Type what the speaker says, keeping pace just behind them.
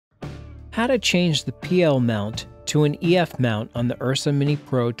How to change the PL mount to an EF mount on the URSA Mini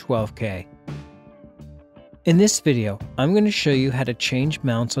Pro 12K. In this video, I'm going to show you how to change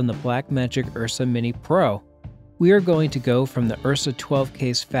mounts on the Blackmagic URSA Mini Pro. We are going to go from the URSA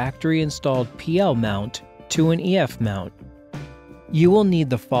 12K's factory installed PL mount to an EF mount. You will need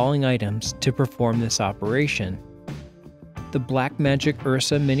the following items to perform this operation: the Blackmagic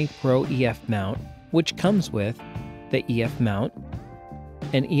URSA Mini Pro EF mount, which comes with the EF mount,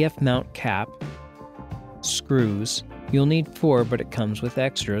 an EF mount cap, screws. You'll need 4, but it comes with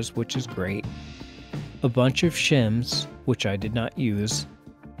extras, which is great. A bunch of shims, which I did not use,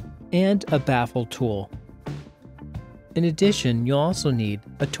 and a baffle tool. In addition, you'll also need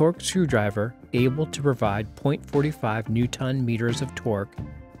a torque screwdriver able to provide 0.45 Newton-meters of torque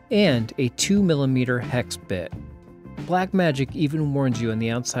and a 2mm hex bit. Blackmagic even warns you on the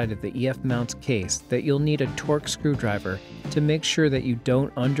outside of the EF mount's case that you'll need a torque screwdriver to make sure that you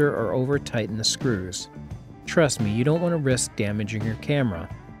don't under or over tighten the screws. Trust me, you don't want to risk damaging your camera.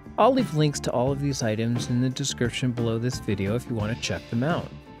 I'll leave links to all of these items in the description below this video if you want to check them out.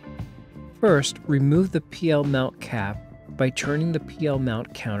 First, remove the PL mount cap by turning the PL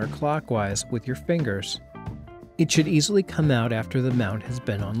mount counterclockwise with your fingers. It should easily come out after the mount has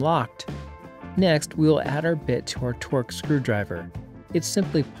been unlocked. Next, we will add our bit to our torque screwdriver. It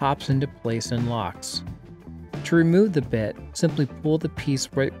simply pops into place and locks. To remove the bit, simply pull the piece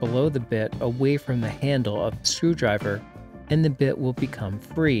right below the bit away from the handle of the screwdriver, and the bit will become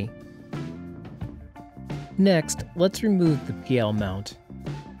free. Next, let's remove the PL mount.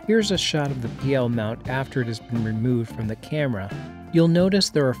 Here's a shot of the PL mount after it has been removed from the camera. You'll notice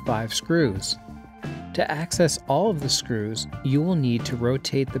there are 5 screws. To access all of the screws, you will need to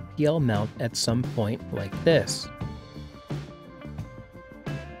rotate the PL mount at some point like this.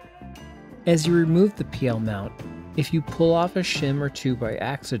 As you remove the PL mount, if you pull off a shim or 2 by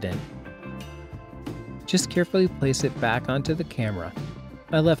accident, just carefully place it back onto the camera.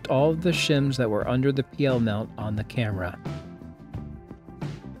 I left all of the shims that were under the PL mount on the camera.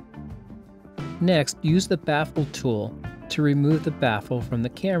 Next, use the baffle tool to remove the baffle from the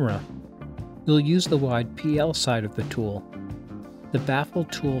camera. You'll use the wide PL side of the tool. The baffle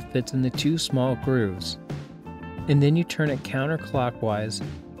tool fits in the 2 small grooves, and then you turn it counterclockwise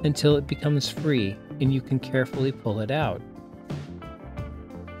until it becomes free and you can carefully pull it out.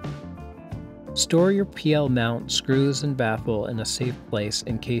 Store your PL mount, screws, and baffle in a safe place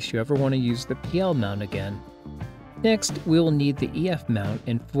in case you ever want to use the PL mount again. Next, we will need the EF mount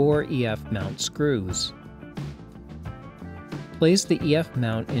and 4 EF mount screws. Place the EF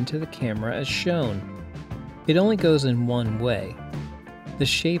mount into the camera as shown. It only goes in one way. The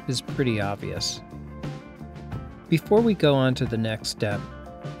shape is pretty obvious. Before we go on to the next step,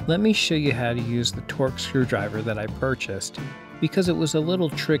 let me show you how to use the torque screwdriver that I purchased, because it was a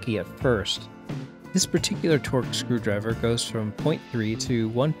little tricky at first. This particular torque screwdriver goes from 0.3 to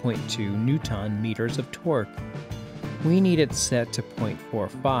 1.2 Newton-meters of torque. We need it set to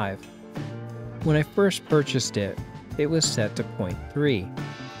 0.45. When I first purchased it, it was set to 0.3.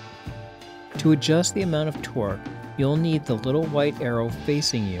 To adjust the amount of torque, you'll need the little white arrow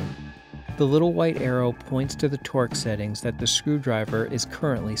facing you. The little white arrow points to the torque settings that the screwdriver is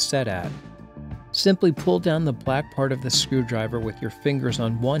currently set at. Simply pull down the black part of the screwdriver with your fingers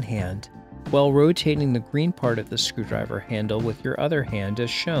on one hand, while rotating the green part of the screwdriver handle with your other hand as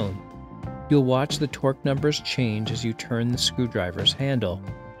shown. You'll watch the torque numbers change as you turn the screwdriver's handle.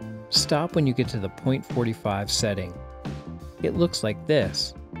 Stop when you get to the 0.45 setting. It looks like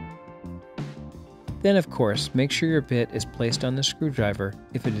this. Then of course, make sure your bit is placed on the screwdriver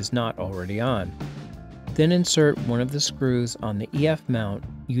if it is not already on. Then insert one of the screws on the EF mount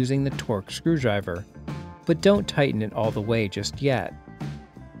using the torque screwdriver, but don't tighten it all the way just yet.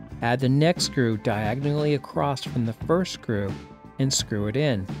 Add the next screw diagonally across from the first screw and screw it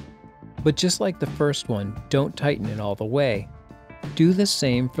in. But just like the first one, don't tighten it all the way. Do the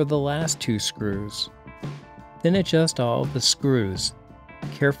same for the last 2 screws. Then adjust all of the screws,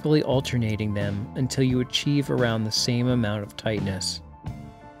 carefully alternating them until you achieve around the same amount of tightness.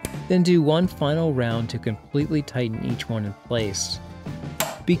 Then do one final round to completely tighten each one in place.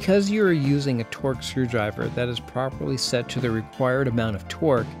 Because you are using a torque screwdriver that is properly set to the required amount of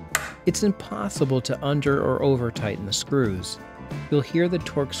torque, it's impossible to under or over tighten the screws. You'll hear the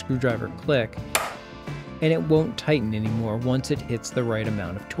torque screwdriver click, and it won't tighten anymore once it hits the right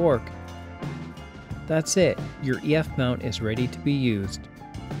amount of torque. That's it, your EF mount is ready to be used.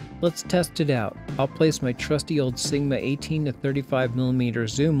 Let's test it out. I'll place my trusty old Sigma 18 to 35mm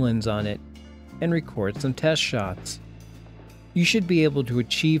zoom lens on it and record some test shots. You should be able to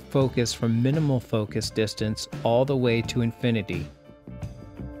achieve focus from minimal focus distance all the way to infinity.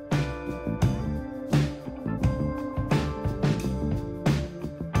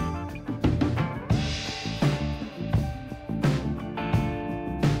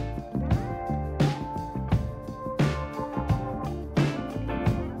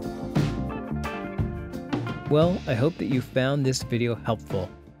 Well, I hope that you found this video helpful.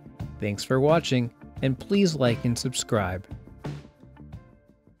 Thanks for watching, and please like and subscribe.